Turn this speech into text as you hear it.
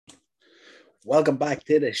Welcome back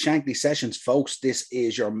to the Shankly sessions, folks. This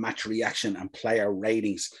is your match reaction and player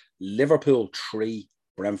ratings. Liverpool 3,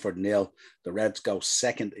 Brentford 0. The Reds go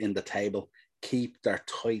second in the table, keep their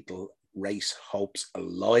title race hopes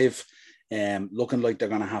alive. Looking like they're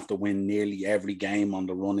going to have to win nearly every game on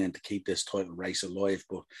the run in to keep this title race alive.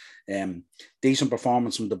 But decent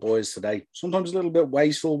performance from the boys today. Sometimes a little bit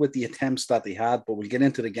wasteful with the attempts that they had, but we'll get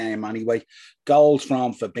into the game anyway. Goals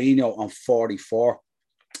from Fabinho on 44.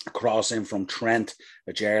 Cross in from Trent.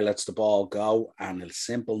 Ajer lets the ball go, and a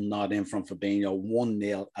simple nod in from Fabinho,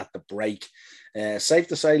 1-0 at the break. Safe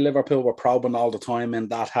to say Liverpool were probing all the time in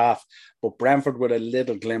that half, but Brentford with a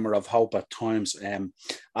little glimmer of hope at times.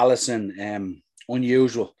 Alisson,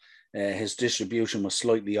 unusual. His distribution was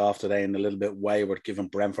slightly off today and a little bit wayward, giving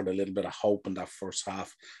Brentford a little bit of hope in that first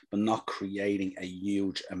half, but not creating a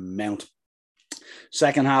huge amount.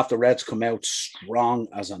 Second half, the Reds come out strong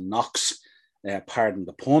as an ox. Pardon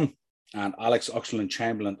the pun, and Alex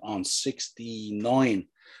Oxlade-Chamberlain on 69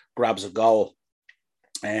 grabs a goal.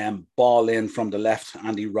 Ball in from the left,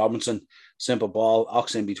 Andy Robinson, simple ball,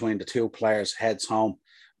 Ox in between the two players, heads home,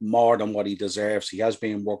 more than what he deserves. He has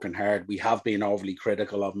been working hard. We have been overly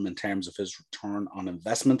critical of him in terms of his return on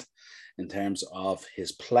investment, in terms of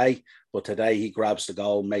his play, but today he grabs the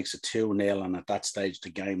goal, makes it 2-0, and at that stage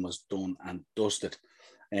the game was done and dusted.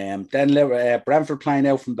 Then Brentford playing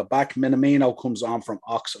out from the back. Minamino comes on from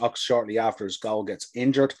Ox. Ox shortly after his goal gets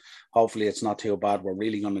injured. Hopefully it's not too bad. We're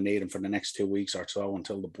really going to need him for the next 2 weeks or so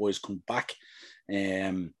until the boys come back.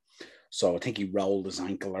 So I think he rolled his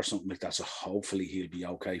ankle or something like that. So hopefully he'll be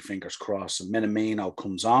okay. Fingers crossed. And Minamino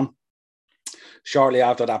comes on. Shortly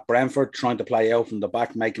after that, Brentford trying to play out from the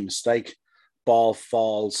back, make a mistake. Ball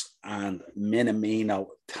falls and Minamino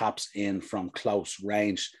taps in from close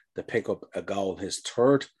range to pick up a goal, his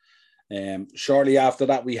third. Shortly after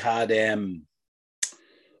that, we had,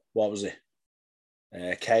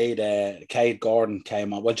 Cade Gordon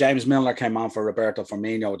came on. Well, James Milner came on for Roberto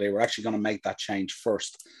Firmino. They were actually going to make that change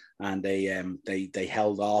first, and they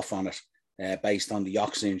held off on it based on the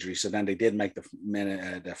Ox injury. So then they did make the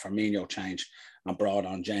Firmino change and brought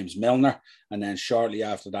on James Milner. And then shortly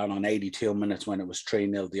after that, on 82 minutes, when it was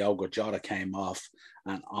 3-0, Diogo Jota came off,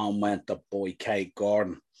 and on went the boy Cade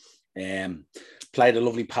Gordon. Played a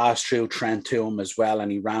lovely pass through Trent to him as well,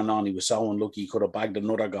 and he ran on. He was so unlucky, he could have bagged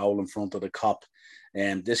another goal in front of the Kop.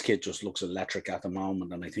 This kid just looks electric at the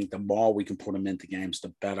moment, and I think the more we can put him into games,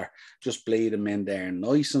 the better. Just bleed him in there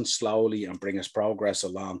nice and slowly and bring his progress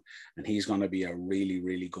along, and he's going to be a really,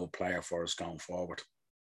 really good player for us going forward.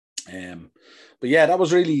 But yeah, that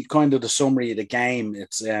was really kind of the summary of the game.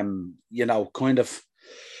 It's a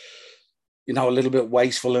little bit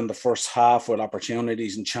wasteful in the first half with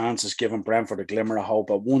opportunities and chances, giving Brentford a glimmer of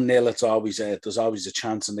hope. At 1-0, there's always a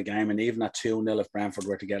chance in the game. And even at 2-0, if Brentford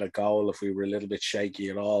were to get a goal, if we were a little bit shaky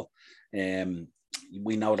at all,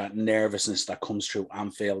 we know that nervousness that comes through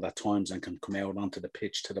Anfield at times and can come out onto the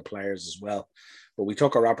pitch to the players as well. But we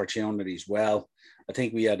took our opportunities well. I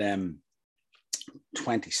think we had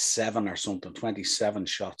 27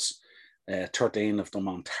 shots. 13 of them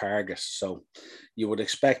on target. So you would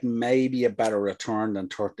expect maybe a better return than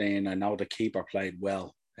 13. I know the keeper played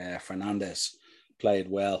well. Fernandez played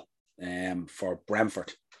well for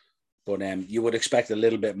Brentford. But you would expect a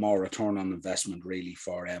little bit more return on investment really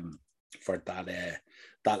for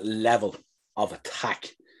that level of attack.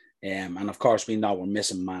 And of course, we know we're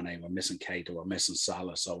missing Mane, we're missing Keita, we're missing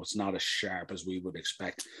Salah, so it's not as sharp as we would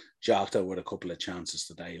expect. Jota with a couple of chances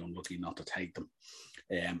today, unlucky not to take them.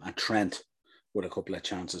 And Trent with a couple of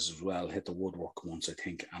chances as well, hit the woodwork once, I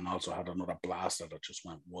think, and also had another blaster that just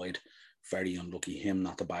went wide. Very unlucky him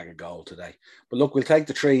not to bag a goal today. But look, we'll take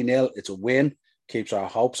the 3-0. It's a win, keeps our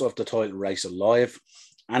hopes of the title race alive.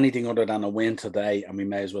 Anything other than a win today, and we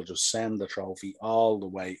may as well just send the trophy all the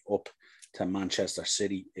way up to Manchester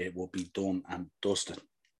City. It will be done and dusted.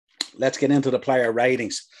 Let's get into the player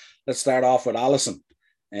ratings. Let's start off with Alisson.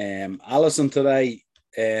 Alisson today,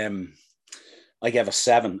 I gave a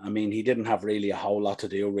 7. I mean, he didn't have really a whole lot to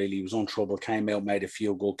do, really. He was on trouble, came out, made a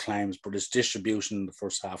few good claims, but his distribution in the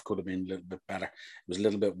first half could have been a little bit better. It was a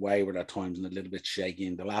little bit wayward at times and a little bit shaky.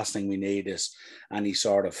 And the last thing we need is any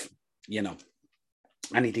sort of,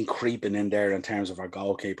 anything creeping in there in terms of our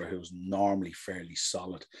goalkeeper, who's normally fairly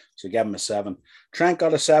solid. So give him a 7. Trent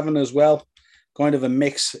got a 7 as well. Kind of a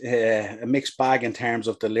mixed bag in terms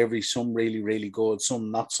of delivery. Some really, really good, some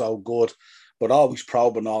not so good, but always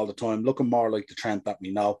probing all the time, looking more like the Trent that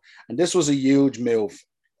we know. And this was a huge move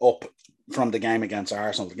up from the game against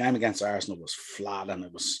Arsenal. The game against Arsenal was flat, and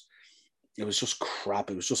it was just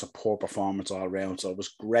crap. It was just a poor performance all around. So it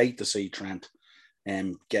was great to see Trent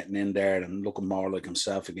getting in there and looking more like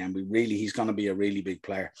himself again. He's going to be a really big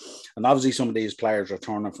player. And obviously some of these players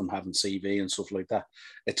returning from having CV and stuff like that,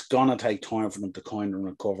 it's going to take time for them to kind of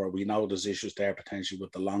recover. We know there's issues there potentially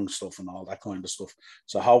with the long stuff and all that kind of stuff.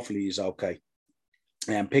 So hopefully he's okay.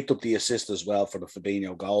 And picked up the assist as well for the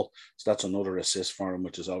Fabinho goal. So that's another assist for him,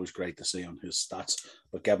 which is always great to see on his stats,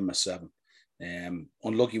 but give him a 7.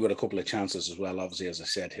 Unlucky with a couple of chances as well. Obviously, as I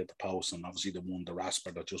said, hit the post, and obviously the one, the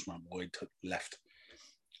rasper that just went wide to left.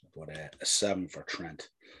 But a 7 for Trent.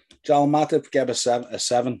 Joel Matip gave a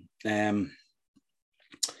 7.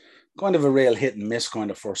 Kind of a real hit and miss kind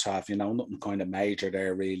of first half, nothing kind of major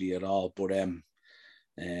there really at all. But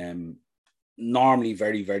normally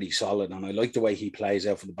very, very solid. And I like the way he plays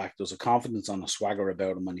out from the back. There's a confidence and a swagger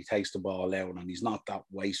about him when he takes the ball out, and he's not that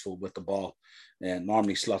wasteful with the ball.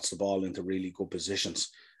 Normally slots the ball into really good positions.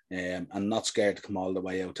 And not scared to come all the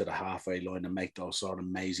way out to the halfway line and make those sort of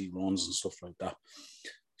mazy runs and stuff like that.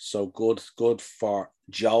 So good for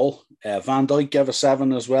Joel. Van Dijk gave a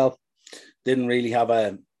 7 as well. Didn't really have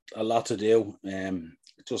a lot to do.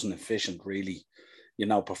 Just an efficient, really,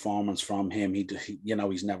 performance from him.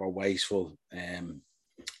 He's never wasteful.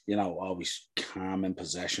 Always calm in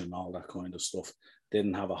possession, all that kind of stuff.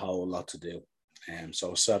 Didn't have a whole lot to do.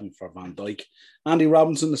 So a 7 for Van Dijk. Andy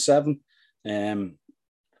Robinson, a 7.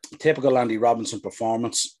 Typical Andy Robinson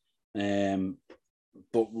performance.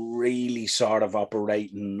 But really sort of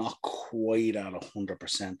operating not quite at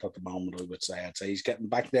 100% at the moment, I would say. I'd say he's getting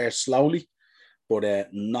back there slowly, but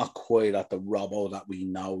not quite at the Robbo that we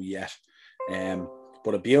know yet.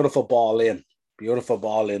 But a beautiful ball in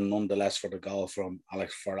nonetheless for the goal from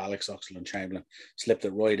Alex Oxlade-Chamberlain. Slipped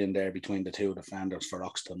it right in there between the two defenders for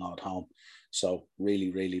Ox to nod home. So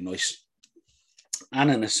really, really nice. And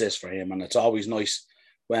an assist for him. And it's always nice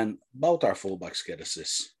when both our fullbacks get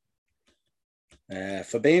assists.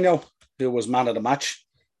 Fabinho, who was man of the match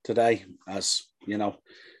today, as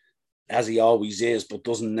he always is, but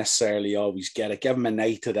doesn't necessarily always get it. Give him an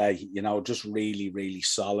 8 today, just really, really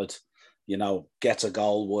solid. Gets a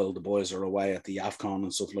goal while the boys are away at the AFCON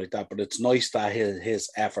and stuff like that. But it's nice that his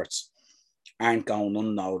efforts aren't going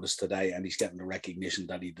unnoticed today, and he's getting the recognition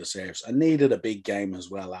that he deserves. And needed a big game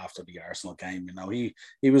as well after the Arsenal game.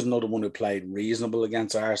 He was another one who played reasonable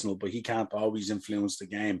against Arsenal, but he can't always influence the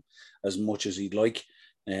game as much as he'd like.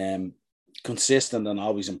 Consistent and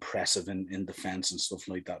always impressive in defence and stuff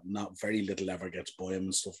like that. Not very little ever gets by him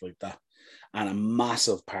and stuff like that. And a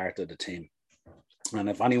massive part of the team. And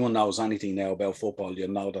if anyone knows anything now about football,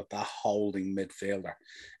 you'll know that holding midfielder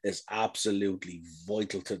is absolutely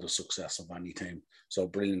vital to the success of any team. So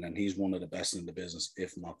brilliant. And he's one of the best in the business,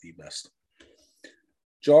 if not the best.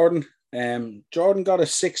 Jordan got a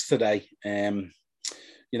 6 today.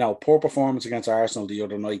 Poor performance against Arsenal the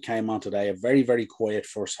other night. Came on today, a very, very quiet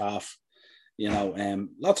first half.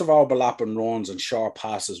 Lots of overlapping runs and short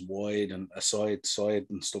passes wide and side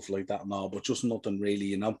and stuff like that and all, but just nothing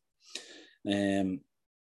really,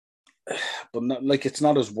 but not, like, it's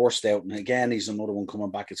not his worst out. And again, he's another one coming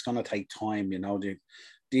back. It's going to take time,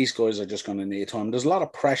 these guys are just going to need time. There's a lot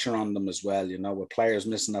of pressure on them as well, with players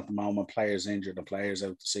missing at the moment, players injured, and players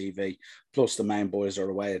out to CV, plus the main boys are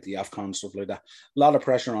away at the AFCON, stuff like that. A lot of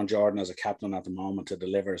pressure on Jordan as a captain at the moment to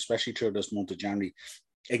deliver, especially through this month of January,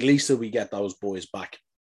 at least till we get those boys back.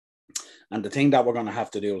 And the thing that we're going to have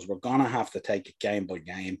to do is we're going to have to take it game by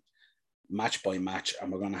game, match by match, and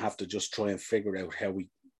we're going to have to just try and figure out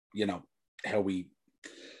how we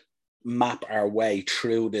map our way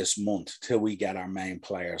through this month till we get our main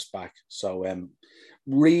players back. So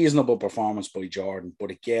reasonable performance by Jordan, but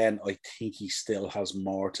again, I think he still has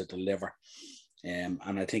more to deliver. And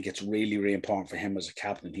I think it's really, really important for him as a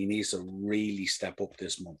captain. He needs to really step up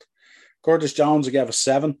this month. Curtis Jones, I gave a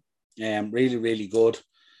 7. Really, really good.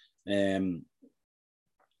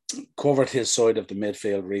 Covered his side of the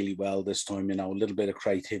midfield really well this time, a little bit of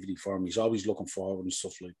creativity for him. He's always looking forward and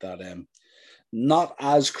stuff like that. Not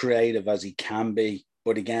as creative as he can be,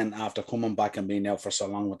 but again, after coming back and being out for so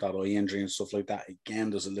long with that eye injury and stuff like that, again,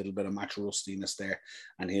 there's a little bit of match rustiness there,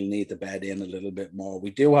 and he'll need to bed in a little bit more.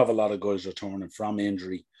 We do have a lot of guys returning from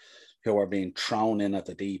injury who are being thrown in at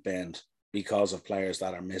the deep end because of players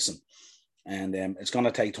that are missing. And it's going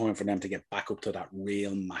to take time for them to get back up to that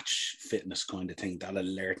real match fitness kind of thing, that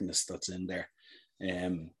alertness that's in there.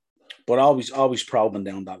 But always probing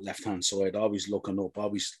down that left-hand side, always looking up,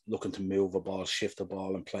 always looking to move a ball, shift the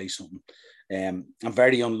ball and play something. I'm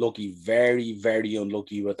very unlucky, very, very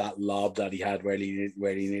unlucky with that lob that he had where he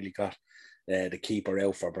nearly got the keeper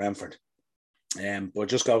out for Brentford. But it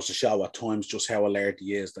just goes to show at times just how alert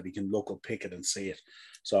he is, that he can look up, pick it and see it.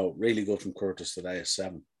 So really good from Curtis today, a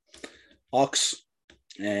 7. Ox,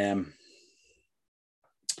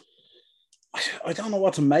 I don't know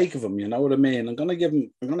what to make of him. You know what I mean? I'm gonna give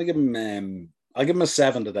him. I'll give him a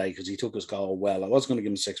 7 today because he took his goal well. I was going to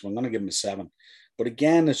give him 6, but I'm going to give him a 7. But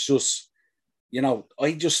again, it's just,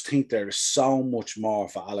 I just think there is so much more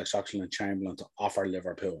for Alex Oxlade-Chamberlain to offer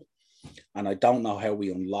Liverpool. And I don't know how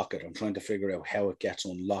we unlock it. I'm trying to figure out how it gets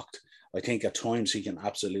unlocked. I think at times he can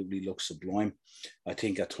absolutely look sublime. I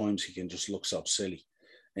think at times he can just look so silly.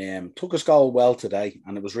 Took his goal well today,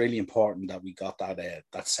 and it was really important that we got that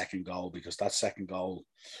second goal, because that second goal,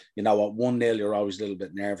 at 1-0 you're always a little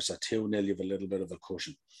bit nervous. At 2-0 you have a little bit of a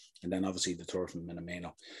cushion, and then obviously the third from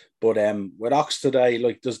Minamino. But with Ox today,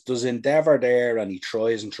 like there's endeavour there, and he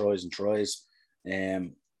tries and tries and tries.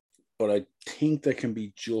 But I think there can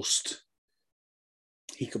be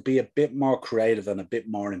he could be a bit more creative and a bit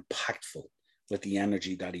more impactful with the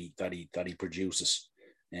energy that he produces.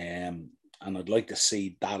 And I'd like to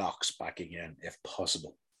see that Ox back again, if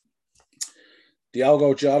possible.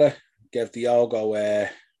 Diogo Jota, gave Diogo, I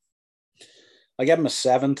gave him a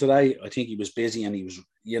 7 today. I think he was busy, and he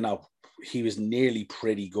was nearly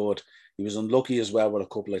pretty good. He was unlucky as well with a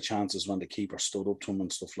couple of chances when the keeper stood up to him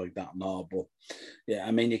and stuff like that and all. But yeah, I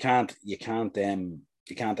mean, you can't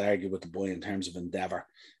argue with the boy in terms of endeavour,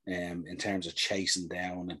 in terms of chasing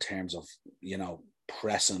down, in terms of,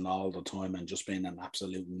 pressing all the time and just being an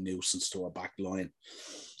absolute nuisance to our back line.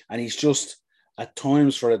 And he's just, at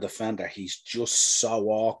times for a defender, he's just so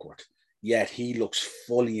awkward, yet he looks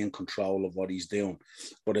fully in control of what he's doing.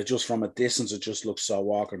 But it just, from a distance, it just looks so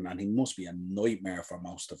awkward, and he must be a nightmare for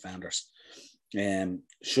most defenders.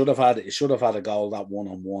 Should have had a goal, that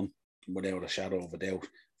 1-on-1, without a shadow of a doubt.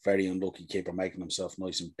 Very unlucky keeper, making himself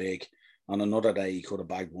nice and big. On another day, he could have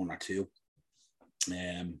bagged 1 or 2.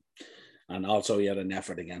 And also he had an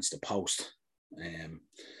effort against the post.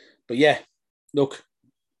 But yeah, look,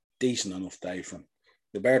 decent enough day from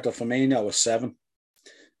Roberto Firmino was 7.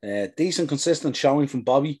 Decent, consistent showing from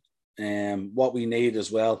Bobby. What we need as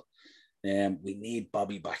well. We need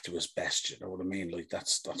Bobby back to his best. You know what I mean? Like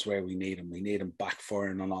that's where we need him. We need him back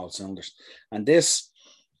firing on all cylinders. And this,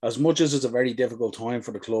 as much as it's a very difficult time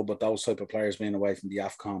for the club with those type of players being away from the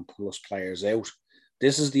AFCON plus players out,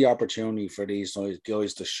 this is the opportunity for these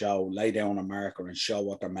guys to lay down a marker and show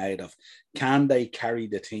what they're made of. Can they carry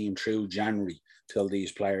the team through January till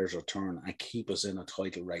these players return and keep us in a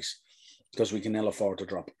title race? Because we can ill afford to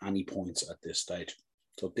drop any points at this stage.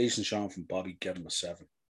 So decent showing from Bobby, give him a 7.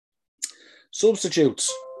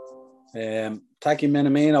 Substitutes. Taki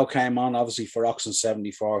Minamino came on, obviously, for Oxen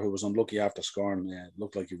 74, who was unlucky after scoring.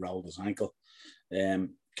 Looked like he rolled his ankle.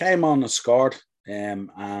 Came on and scored.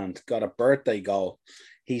 And got a birthday goal.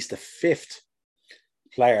 He's the 5th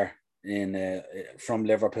player from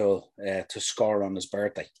Liverpool to score on his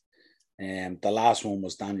birthday. The last one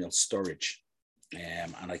was Daniel Sturridge.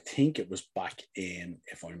 And I think it was back in,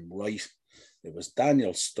 if I'm right, it was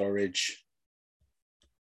Daniel Sturridge.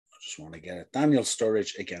 I just want to get it. Daniel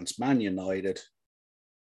Sturridge against Man United.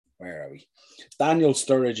 Where are we? Daniel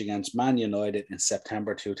Sturridge against Man United in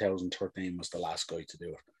September 2013 was the last guy to do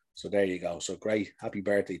it. So there you go. So great. Happy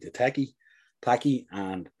birthday to Taki,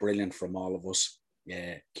 and brilliant from all of us.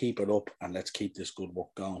 Yeah, keep it up, and let's keep this good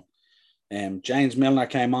work going. James Milner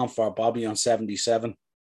came on for Bobby on 77.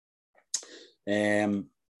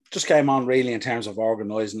 Just came on really in terms of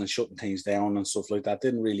organising and shutting things down and stuff like that.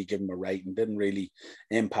 Didn't really give him a rating, didn't really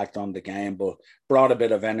impact on the game, but brought a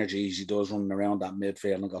bit of energy as he does running around that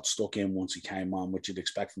midfield, and got stuck in once he came on, which you'd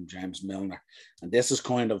expect from James Milner. And this is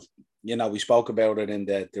kind of, we spoke about it in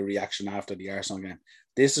the reaction after the Arsenal game.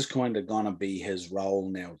 This is kind of going to be his role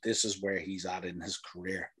now. This is where he's at in his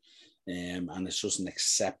career. And it's just an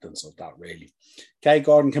acceptance of that, really. Kay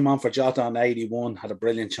Gordon came on for Jota on 81, had a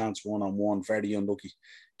brilliant chance 1-on-1, very unlucky,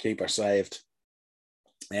 keeper saved.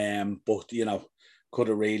 But could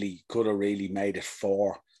have really made it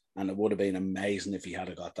 4, and it would have been amazing if he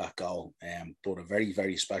had got that goal. But a very,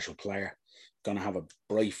 very special player, going to have a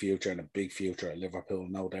bright future and a big future at Liverpool,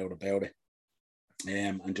 no doubt about it.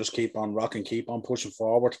 And just keep on rocking, keep on pushing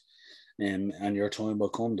forward, and your time will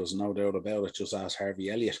come. There's no doubt about it. Just ask Harvey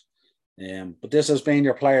Elliott. But this has been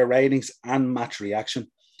your player ratings and match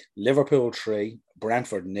reaction. Liverpool 3,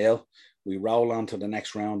 Brentford 0. We roll on to the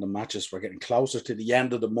next round of matches. We're getting closer to the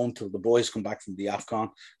end of the month till the boys come back from the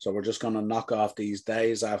AFCON. So we're just going to knock off these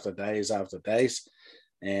days after days after days.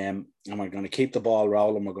 And we're going to keep the ball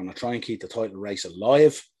rolling. We're going to try and keep the title race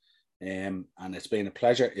alive. And it's been a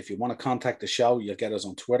pleasure. If you want to contact the show, you'll get us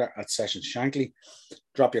on Twitter at @SessionShankly.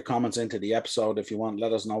 Drop your comments into the episode if you want.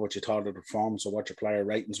 Let us know what you thought of the performance or what your player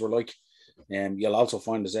ratings were like. You'll also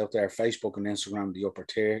find us out there, Facebook and Instagram, the upper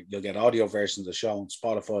tier. You'll get audio versions of the show on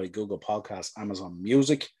Spotify, Google Podcasts, Amazon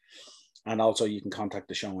Music. And also you can contact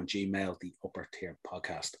the show on Gmail, the Upper Tier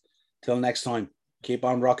Podcast. Till next time, keep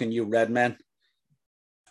on rocking, you red men.